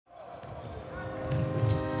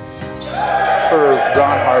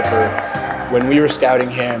Ron Harper, when we were scouting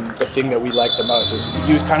him, the thing that we liked the most was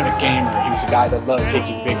he was kind of a gamer. He was a guy that loved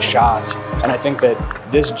taking big shots. And I think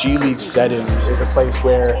that this G League setting is a place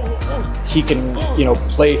where he can,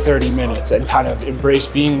 play 30 minutes and kind of embrace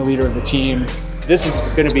being the leader of the team. This is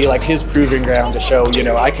going to be like his proving ground to show,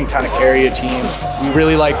 I can kind of carry a team. We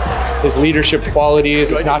really like his leadership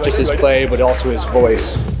qualities. It's not just his play, but also his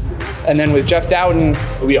voice. And then with Jeff Dowtin,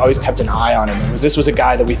 we always kept an eye on him. This was a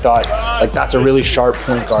guy that we thought, that's a really sharp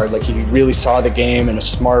point guard. He really saw the game in a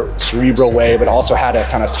smart, cerebral way, but also had a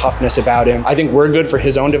kind of toughness about him. I think we're good for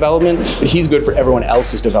his own development, but he's good for everyone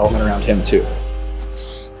else's development around him too.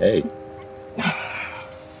 Hey.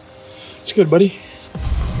 It's good, buddy.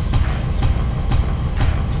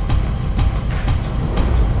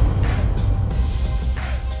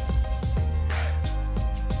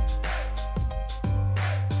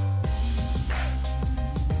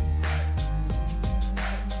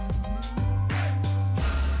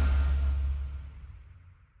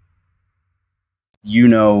 You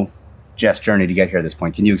know Jeff's journey to get here at this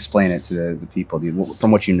point. Can you explain it to the people, dude,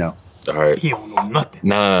 from what you know? All right. He don't know nothing.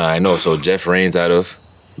 Nah, I know. So Jeff reigns out of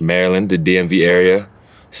Maryland, the DMV area.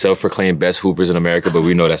 Self-proclaimed best hoopers in America, but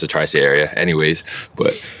we know that's a tri-state area anyways.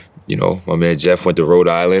 But, my man Jeff went to Rhode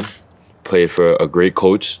Island, played for a great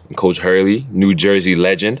coach, Coach Hurley, New Jersey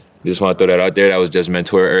legend. Just want to throw that out there. That was Jeff's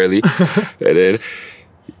mentor early. And then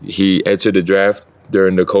he entered the draft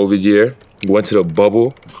during the COVID year. Went to the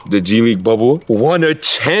bubble, the G League bubble, won a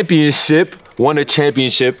championship.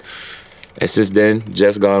 And since then,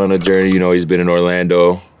 Jeff's gone on a journey. He's been in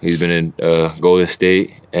Orlando, he's been in Golden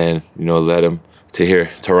State, and, led him to here,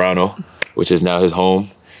 Toronto, which is now his home.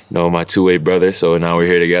 My two-way brother, so now we're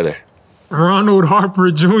here together. Ronald Harper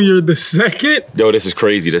Jr. the second? Yo, this is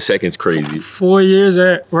crazy. The second's crazy. 4 years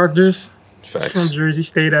at Rutgers. Facts. From Jersey,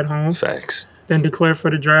 stayed at home. Facts. Then declared for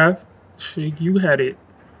the draft. You had it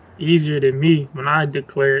easier than me. When I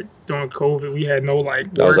declared during COVID, we had no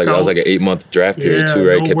workouts. That was like an 8-month draft period too,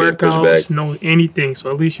 right? No Kept workouts, getting pushed back. no anything.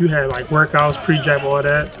 So at least you had workouts, pre-draft, all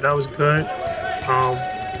that. So that was good.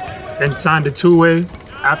 Then signed a two-way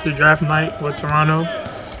after draft night with Toronto,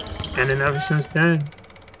 and then ever since then,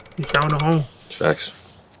 he found a home. Facts.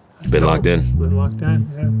 Been locked in. Been locked in.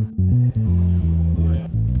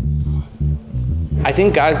 I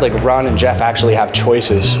think guys like Ron and Jeff actually have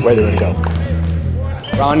choices where they're going to go.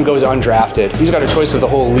 Ron goes undrafted. He's got a choice of the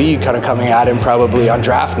whole league kind of coming at him probably on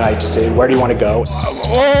draft night to say, where do you want to go?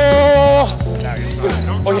 Oh,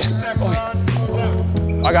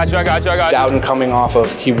 I got you. Dowtin coming off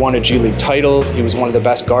of, he won a G League title. He was one of the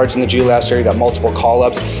best guards in the G last year. He got multiple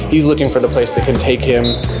call-ups. He's looking for the place that can take him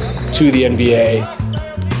to the NBA.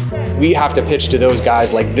 We have to pitch to those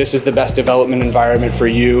guys this is the best development environment for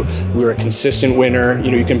you. We're a consistent winner.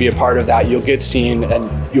 You can be a part of that. You'll get seen and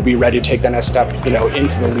you'll be ready to take the next step,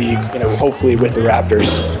 into the league, hopefully with the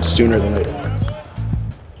Raptors sooner than later.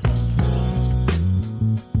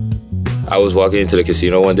 I was walking into the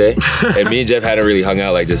casino one day, and me and Jeff hadn't really hung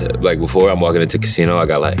out like this. Before I'm walking into the casino, I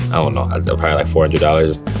got I don't know, probably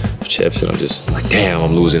 $400 of chips, and I'm just damn,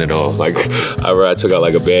 I'm losing it all. I took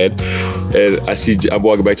out a band, and I'm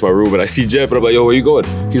walking back to my room, and I see Jeff, and I'm like, yo, where you going?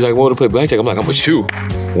 He's like, want to play blackjack? I'm like, I'm with you.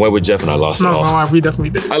 Went with Jeff, and I lost it all. No, we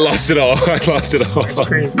definitely did. I lost it all. That's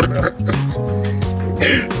crazy, bro.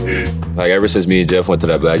 Ever since me and Jeff went to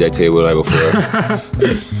that blackjack table the night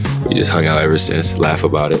before, we just hung out ever since, laugh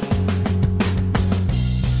about it.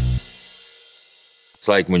 It's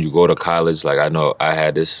like when you go to college, I know I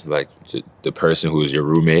had this, the person who was your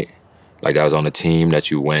roommate, that was on the team that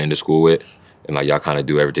you went into school with, and y'all kind of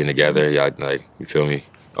do everything together. Y'all, you feel me?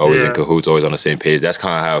 Always in cahoots, always on the same page. That's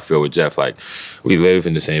kind of how I feel with Jeff. We live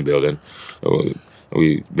in the same building.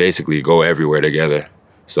 We basically go everywhere together.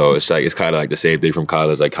 So it's kind of the same thing from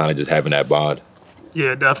college, kind of just having that bond.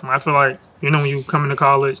 Yeah, definitely. I feel when you come into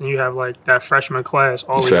college and you have that freshman class,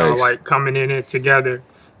 all of y'all coming in it together,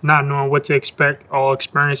 not knowing what to expect, all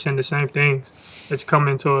experiencing the same things. It's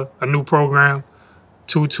coming to a new program,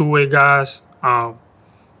 two-way guys,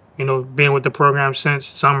 being with the program since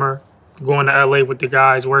summer, going to LA with the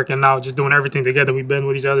guys, working out, just doing everything together. We've been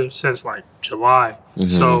with each other since July. Mm-hmm.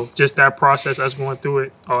 So just that process, us going through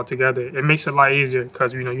it all together, it makes it a lot easier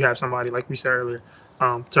because, you have somebody, like we said earlier,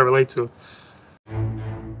 to relate to.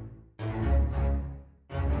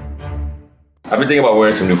 I've been thinking about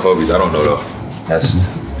wearing some new Kobe's. I don't know though. That's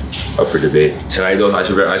up for debate. Tonight though, I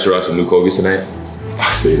should rock some new Kobe's tonight.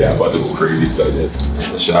 I say that, I'm about to go crazy tonight.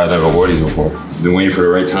 I never wore these before. Been waiting for the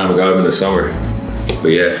right time. I got them in the summer. But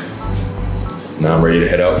yeah, now I'm ready to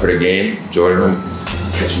head out for the game. Jordan,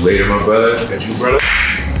 catch you later, my brother. Catch you, brother.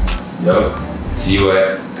 Yup. See you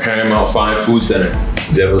at Paramount Fine Food Center.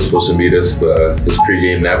 Jeff was supposed to meet us, but his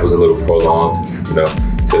pregame nap was a little prolonged, you know,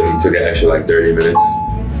 so he took an extra like 30 minutes.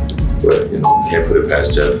 But, you know, can't put it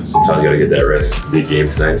past Jeff. Sometimes you gotta get that rest. Big game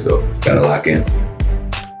tonight, so gotta lock in.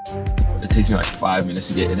 It takes me like 5 minutes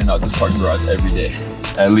to get in and out this parking garage every day,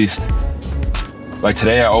 at least. Like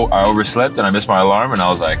today, I overslept and I missed my alarm, and I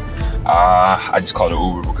was like, I just called an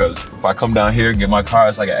Uber, because if I come down here and get my car,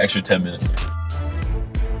 it's like an extra 10 minutes.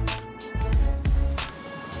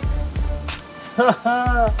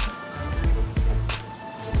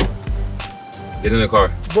 Get in the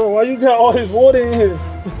car. Bro, why you got all this water in here?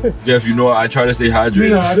 Jeff, you know I try to stay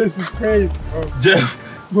hydrated. Nah, this is crazy, bro. Jeff.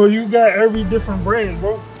 Bro, you got every different brand,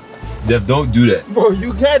 bro. Jeff, don't do that. Bro,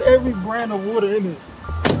 you got every brand of water in it.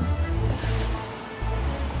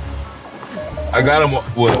 I got him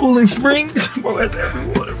what? Cooling Springs? Bro, that's every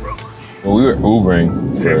water, bro. Well, we were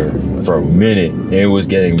Ubering for a minute, and it was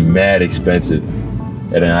getting mad expensive.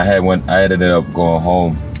 And then I ended up going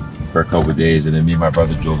home for a couple of days, and then me and my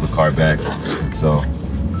brother drove the car back. So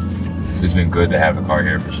it's been good to have the car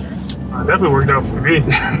here for sure. Definitely worked out for me.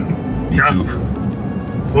 Me too.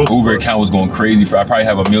 Uber account was going crazy. I probably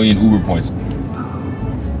have 1 million Uber points.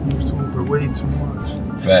 Used to Uber way too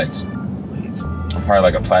much. Facts. I'm probably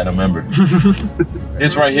like a platinum member.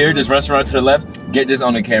 This right here, this restaurant to the left, get this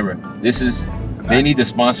on the camera. They need to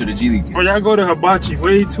sponsor the G League team. Bro, y'all go to Hibachi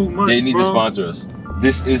way too much, They need to sponsor us.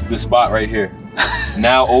 This is the spot right here.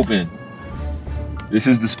 Now open. This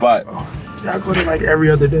is the spot. Y'all go to like every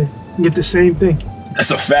other day. Get the same thing.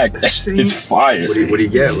 That's a fact. It's fire. What do you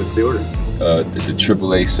get? What's the order? The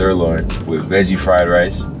AAA sirloin with veggie fried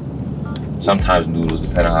rice. Sometimes noodles,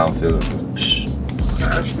 depending on how I'm feeling. But,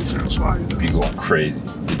 That actually sounds fire. they be going crazy.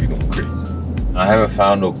 They be going crazy. I haven't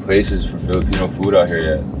found no places for Filipino food out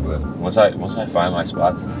here yet, but once I find my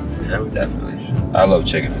spots, Yeah, definitely. I love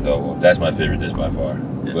chicken adobo. That's my favorite dish by far.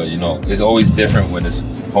 Yeah. But you know, it's always different when it's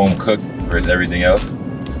home cooked versus everything else.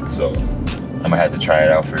 So I'm gonna have to try it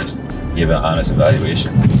out first, give it an honest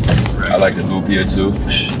evaluation. Right. I like the lupia too,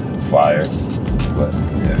 fire. But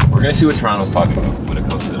yeah, we're gonna see what Toronto's talking about when it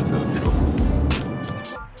comes to the Filipino food.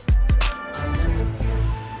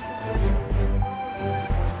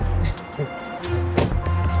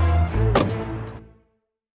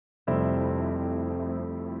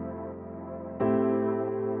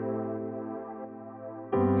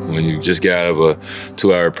 When you just get out of a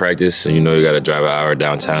 2-hour practice and you know you got to drive an hour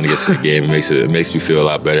downtown to get to the game, it makes you feel a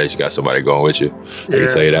lot better that you got somebody going with you. I can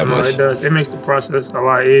tell you that much. It does. It makes the process a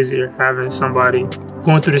lot easier having somebody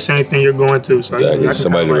going through the same thing you're going through. So exactly.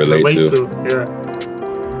 Somebody to relate to. Yeah.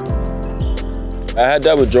 I had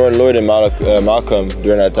that with Jordan Lloyd and Malcolm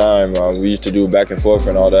during that time. We used to do back and forth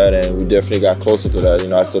and all that, and we definitely got closer to that. You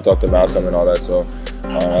know, I still talk to Malcolm and all that, so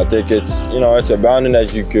I think it's, you know, it's a bonding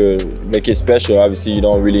that you could make it special. Obviously, you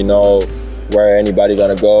don't really know where anybody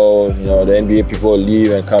gonna go. You know, the NBA people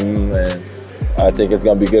leave and come, and I think it's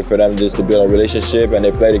gonna be good for them just to build a relationship, and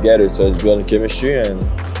they play together, so it's building chemistry, and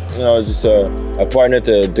you know, it's just a partner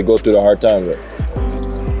to go through the hard time with.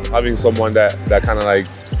 Having someone that kind of like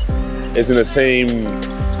is in the same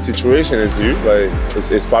situation as you, like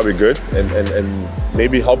it's probably good, and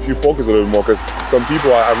maybe help you focus a little bit more. Because some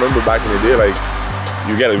people, I remember back in the day, like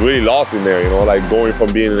you get really lost in there, you know, like going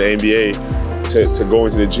from being in the NBA to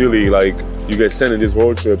going to the G League, like you get sent on these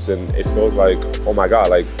road trips, and it feels like, oh my God,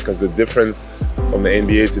 like because the difference from the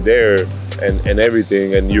NBA to there and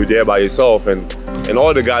everything, and you're there by yourself, and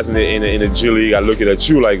all the guys in the G League are looking at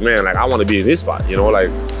you like, man, like I want to be in this spot, you know,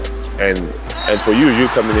 like. And for you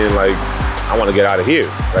coming in like, I want to get out of here.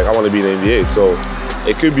 Like I want to be in the NBA. So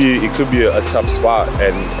it could be a tough spot,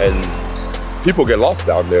 and people get lost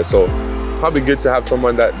down there. So probably good to have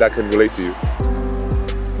someone that can relate to you.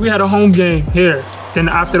 We had a home game here. Then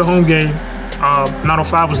after the home game,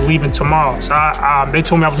 905 was leaving tomorrow. So they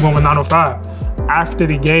told me I was going with 905. After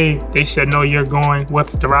the game, they said, no, you're going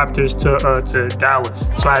with the Raptors to Dallas.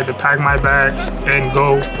 So I had to pack my bags and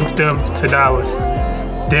go with them to Dallas.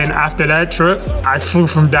 Then after that trip, I flew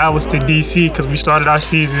from Dallas to DC because we started our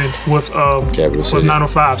season with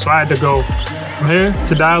 905. So I had to go from here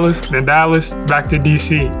to Dallas, then Dallas back to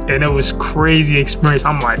DC, and it was crazy experience.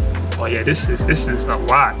 I'm like, oh yeah, this is a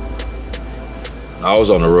lot. I was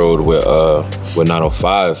on the road with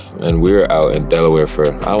 905, and we were out in Delaware for,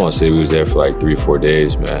 I don't want to say we was there for like 3 or 4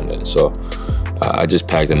 days, man. And so I just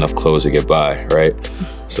packed enough clothes to get by, right?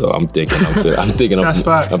 So I'm thinking I'm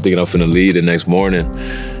finna leave the next morning,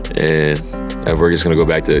 and if we're just gonna go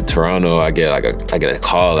back to Toronto, I get a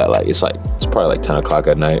call at it's probably like 10 o'clock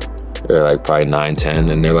at night, or like probably 9,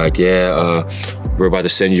 10, and they're like, yeah, we're about to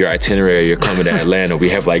send you your itinerary. You're coming to Atlanta. We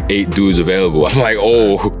have like 8 dudes available. I'm like,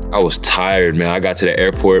 oh, I was tired, man. I got to the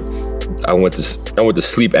airport, I went to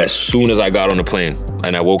sleep as soon as I got on the plane.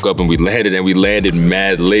 And I woke up and we landed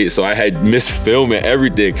mad late. So I had missed film and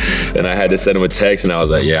everything. And I had to send him a text and I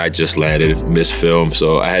was like, yeah, I just landed, missed film.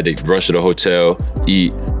 So I had to rush to the hotel,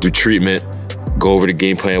 eat, do treatment, go over the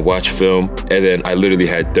game plan, watch film. And then I literally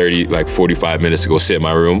had 45 minutes to go sit in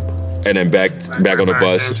my room. And then back on the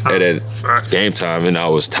bus, and then game time, and I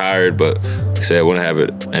was tired, but like I said, I wouldn't have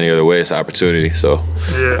it any other way. It's an opportunity, so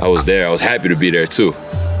yeah. I was there. I was happy to be there too.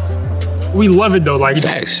 We love it though, like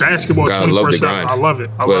Facts. Basketball 24/7. I love it.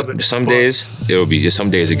 I love it. Some days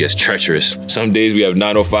it gets treacherous. Some days we have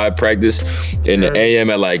 9:05 practice in the AM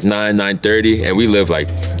at like 9:30, and we live like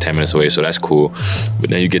 10 minutes away, so that's cool. But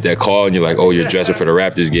then you get that call, and you're like, oh, you're dressing for the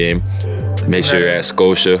Raptors game. Make sure you're at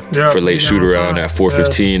Scotia for late shoot around at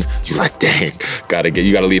 4:15. You're like, dang,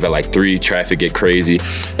 you gotta leave at like 3, traffic get crazy.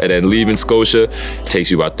 And then leaving Scotia takes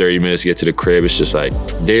you about 30 minutes to get to the crib. It's just like,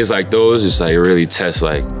 days like those, it's like really test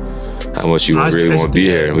like how much you really want to be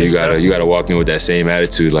here. You gotta walk in with that same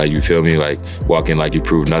attitude, like, you feel me? Like, walk in like you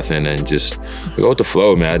proved nothing and just go with the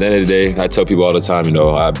flow, man. At the end of the day, I tell people all the time, you know,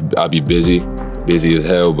 I'll be busy as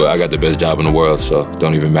hell, but I got the best job in the world, so it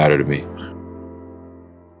don't even matter to me.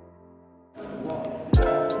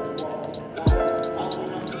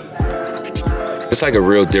 It's like a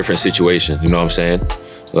real different situation, you know what I'm saying?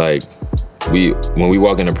 Like, when we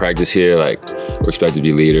walk into practice here, like, we're expected to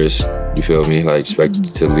be leaders, you feel me? Like, expected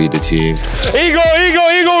to lead the team. Eagle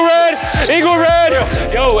red!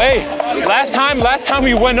 Yo, hey, last time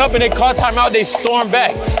we went up and they called timeout, they stormed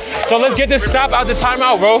back. So let's get this stop out the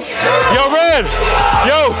timeout, bro. Yo, red!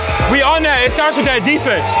 Yo, we on that. It starts with that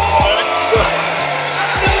defense.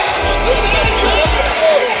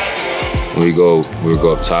 When we go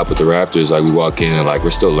up top with the Raptors, like, we walk in and like we're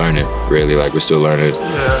still learning, really. Like, we're still learning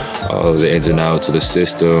all the ins and outs of the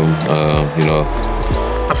system, you know.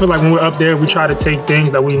 I feel like when we're up there, we try to take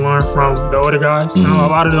things that we learned from the older guys. You know, a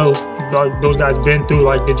lot of those guys been through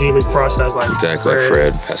like the G League process, like exactly, like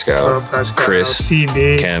Fred, Pascal, Chris,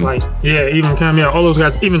 CB, Cam, like even Cam, all those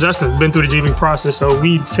guys, even Justin's been through the G League process. So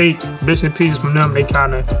we take bits and pieces from them. They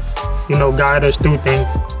kind of, you know, guide us through things.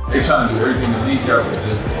 They trying to do everything that these guys are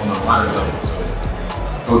just on a minor level. So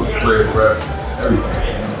coaches, players, refs, everything. You know what I'm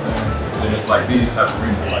saying? And then it's like these type of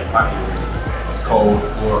arenas, like hockey arenas. It's cold,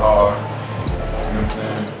 floor hard. You know what I'm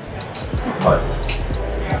saying? Like,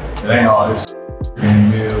 it ain't all this game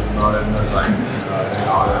meals and all that, nothing like, it ain't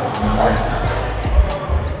all that, you know what I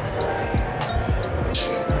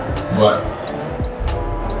mean? But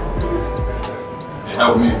it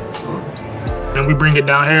helped me for sure. And we bring it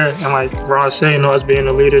down here, and like Ron said, you know, us being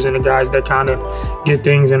the leaders and the guys that kind of get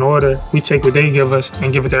things in order, we take what they give us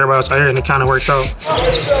and give it to everybody else out here, and it kind of works out.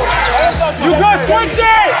 You good, switch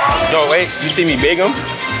it! No, wait, you see me big him?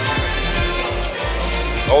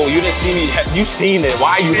 Oh, you didn't see me. You seen it.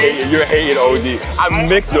 Why you hating? You're hating OD. I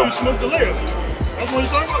mixed them. That's what you're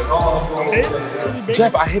talking about?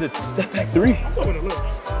 Jeff, I hit a step back 3.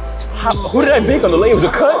 Who did I bake on the lane? It was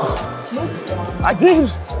a cut. I did.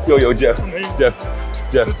 Yo, Jeff. All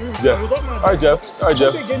right,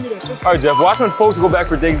 Jeff. Watch when folks go back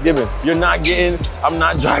for Thanksgiving. You're not getting, I'm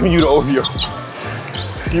not driving you to OVO.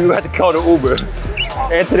 You have to call the Uber.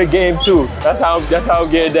 And to the game too. That's how I'm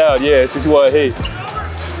getting down. Yeah, since you want to hate.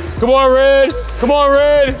 Come on, Red! Come on,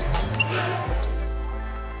 Red!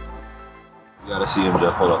 You gotta see him,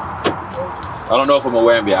 Jeff. Hold on. I don't know if I'm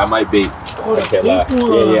aware of it. I might bait. I can't lie.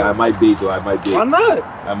 Yeah, I might bait though. I might bait. Why not?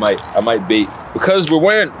 I might bait. Because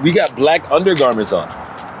we got black undergarments on.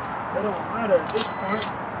 It don't matter at this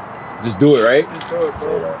point. Just do it, right? Just do it,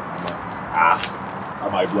 bro. I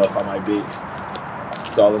might bluff. I might bait.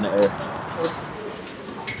 It's all in the air.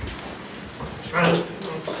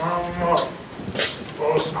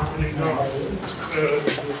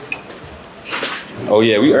 Oh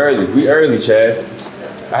yeah, we early, Chad.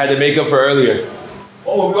 I had to make up for earlier.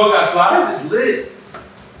 Oh, we all got slides? It's lit.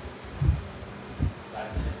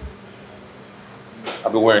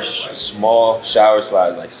 I've been wearing small shower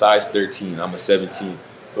slides, like size 13. I'm a 17.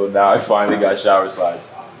 So now I finally got shower slides.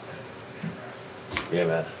 Yeah,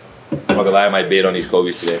 man. I'm not gonna lie, I might bait on these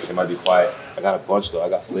Kobe's today. They might be quiet. I got a bunch though, I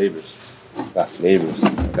got flavors. I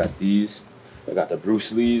got these. I got the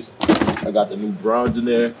Bruce Lees. I got the new Browns in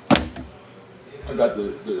there. I got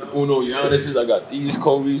the Uno Giannis's. I got these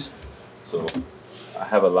Kobe's. So I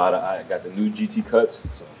have I got the new GT cuts.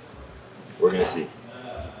 So we're gonna see.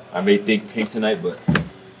 I may think pink tonight, but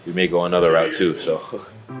we may go another route too. So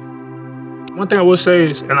one thing I will say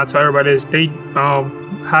is, and I tell everybody is,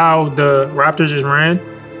 how the Raptors is ran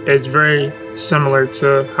is very similar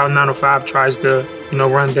to how 905 tries to, you know,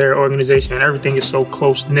 run their organization, and everything is so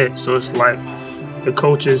close knit. So it's like, the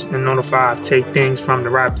coaches in 05 take things from the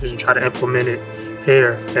Raptors and try to implement it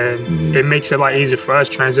here, and it makes it a lot easier for us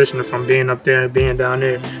transitioning from being up there and being down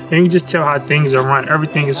there. And you can just tell how things are run.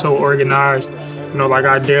 Everything is so organized. You know, like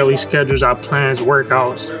our daily schedules, our plans,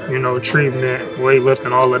 workouts, you know, treatment,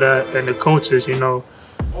 weightlifting, all of that. And the coaches, you know,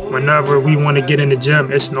 whenever we want to get in the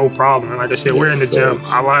gym, it's no problem. Like I said, we're in the gym.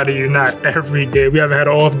 I lie to you not every day. We haven't had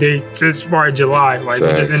an off day since probably July. Like,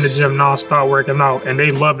 we're just in the gym nonstop working out, and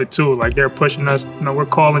they love it too. Like, they're pushing us. You know, we're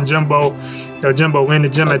calling Jimbo. Yo, Jimbo, we're in the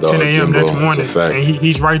gym at 10 a.m. next morning, and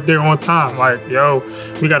he's right there on time. Like, yo,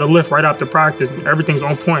 we got to lift right after practice. Everything's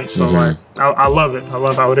on point. So, like, I love it. I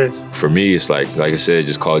love how it is. For me, it's like I said,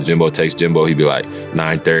 just call Jimbo, text Jimbo. He'd be like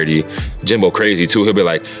 9:30. Jimbo crazy too. He'll be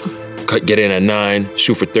like, get in at 9,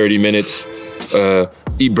 shoot for 30 minutes,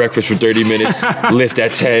 eat breakfast for 30 minutes, lift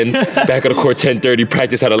at 10, back on the court 10:30,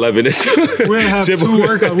 practice at 11. We'll have two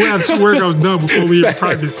workouts done before we have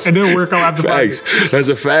practice, and then work out after practice. That's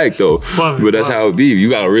a fact, though. But that's how it be. You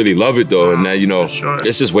gotta really love it, though. And now, you know,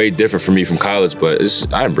 it's just way different for me from college, but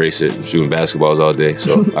I embrace it. I'm shooting basketballs all day,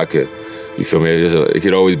 so I could, you feel me? It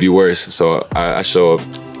could always be worse. So I show up,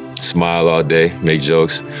 smile all day, make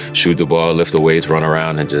jokes, shoot the ball, lift the weights, run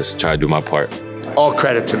around, and just try to do my part. All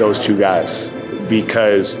credit to those two guys,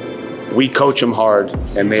 because we coach them hard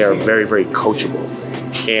and they are very, very coachable.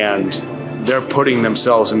 And they're putting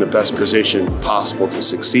themselves in the best position possible to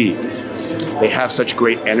succeed. They have such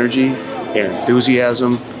great energy and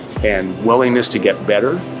enthusiasm and willingness to get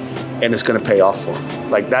better, and it's going to pay off for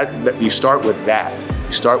them. Like that, you start with that.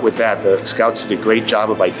 You start with that. The scouts did a great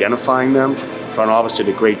job of identifying them. The front office did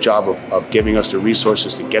a great job of giving us the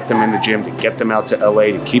resources to get them in the gym, to get them out to LA,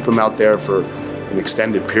 to keep them out there for an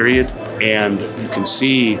extended period. And you can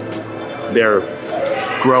see their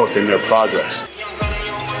growth and their progress.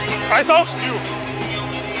 ISO?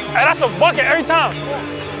 Hey, that's a bucket every time.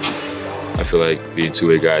 I feel like being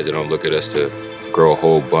two-way guys, they don't look at us to grow a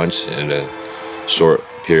whole bunch in a short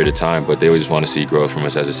period of time, but they just want to see growth from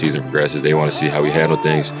us as the season progresses. They want to see how we handle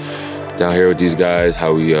things down here with these guys,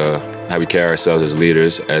 how we carry ourselves as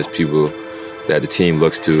leaders, as people that the team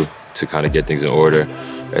looks to kind of get things in order.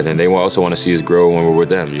 And then they also want to see us grow when we're with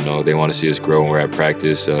them. You know, they want to see us grow when we're at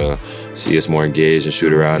practice, see us more engaged and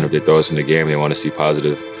shoot around. If they throw us in the game, they want to see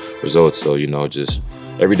positive results. So, you know, just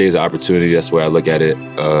every day is an opportunity. That's the way I look at it.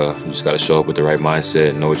 You just got to show up with the right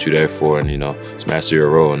mindset, know what you're there for, and, you know, just master your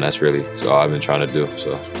role. And that's really all I've been trying to do.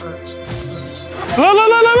 So. Look.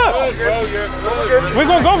 We're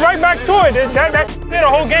going to go right back to it. That's the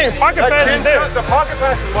whole game. Pocket pass is there. The pocket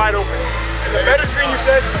pass is wide open. And the better screen you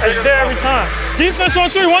said, it's there every time. Defense on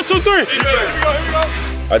 3, 1, 2, 3. Here we go.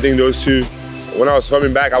 I think those two, when I was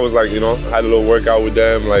coming back, I was like, you know, I had a little workout with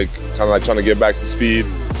them, like kind of like trying to get back to speed.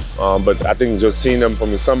 But I think just seeing them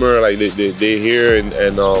from the summer, like they here and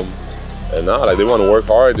like they want to work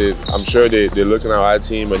hard. I'm sure they're looking at our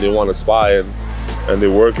team and they want to spy and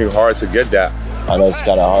they're working hard to get that. I know it's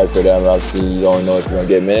kind of hard for them. Obviously, you don't know if you're going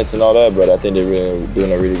to get minutes and all that, but I think they're really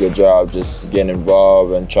doing a really good job just getting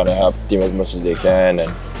involved and trying to help the team as much as they can.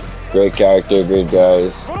 And great character, great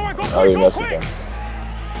guys. I really mess with them.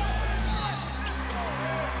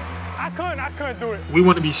 I couldn't do it. We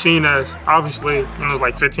want to be seen as, obviously, you know, it's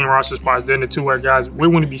like 15 roster spots, then the two-way guys. We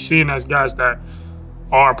want to be seen as guys that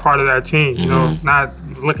are part of that team, you know, not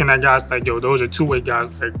looking at guys like, yo, those are two-way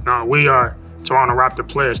guys. Like, no, we are Toronto Raptor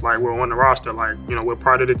players. Like, we're on the roster. Like, you know, we're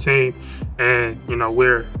part of the team, and, you know,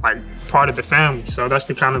 we're like part of the family. So that's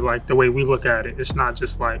the kind of like the way we look at it. It's not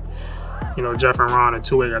just like, you know, Jeff and Ron are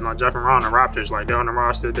two-way guys. No, Jeff and Ron are Raptors. Like, they're on the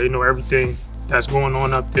roster. They know everything that's going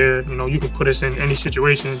on up there. You know, you can put us in any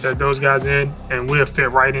situation that those guys in, and we'll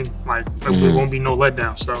fit right in. Like, there won't be no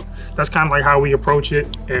letdown. So that's kind of like how we approach it,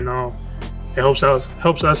 and it helps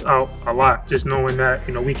us out a lot, just knowing that,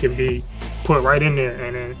 you know, we can be put right in there,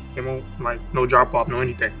 and then it won't, like, no drop off, no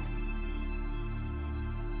anything.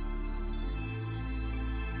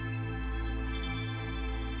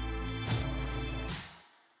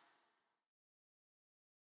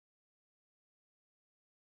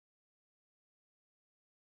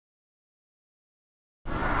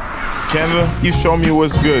 Canada, you show me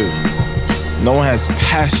what's good. No one has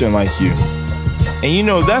passion like you. And you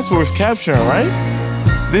know that's worth capturing, right?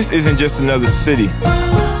 This isn't just another city.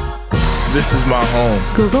 This is my home.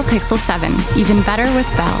 Google Pixel 7, even better with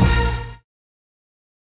Bell.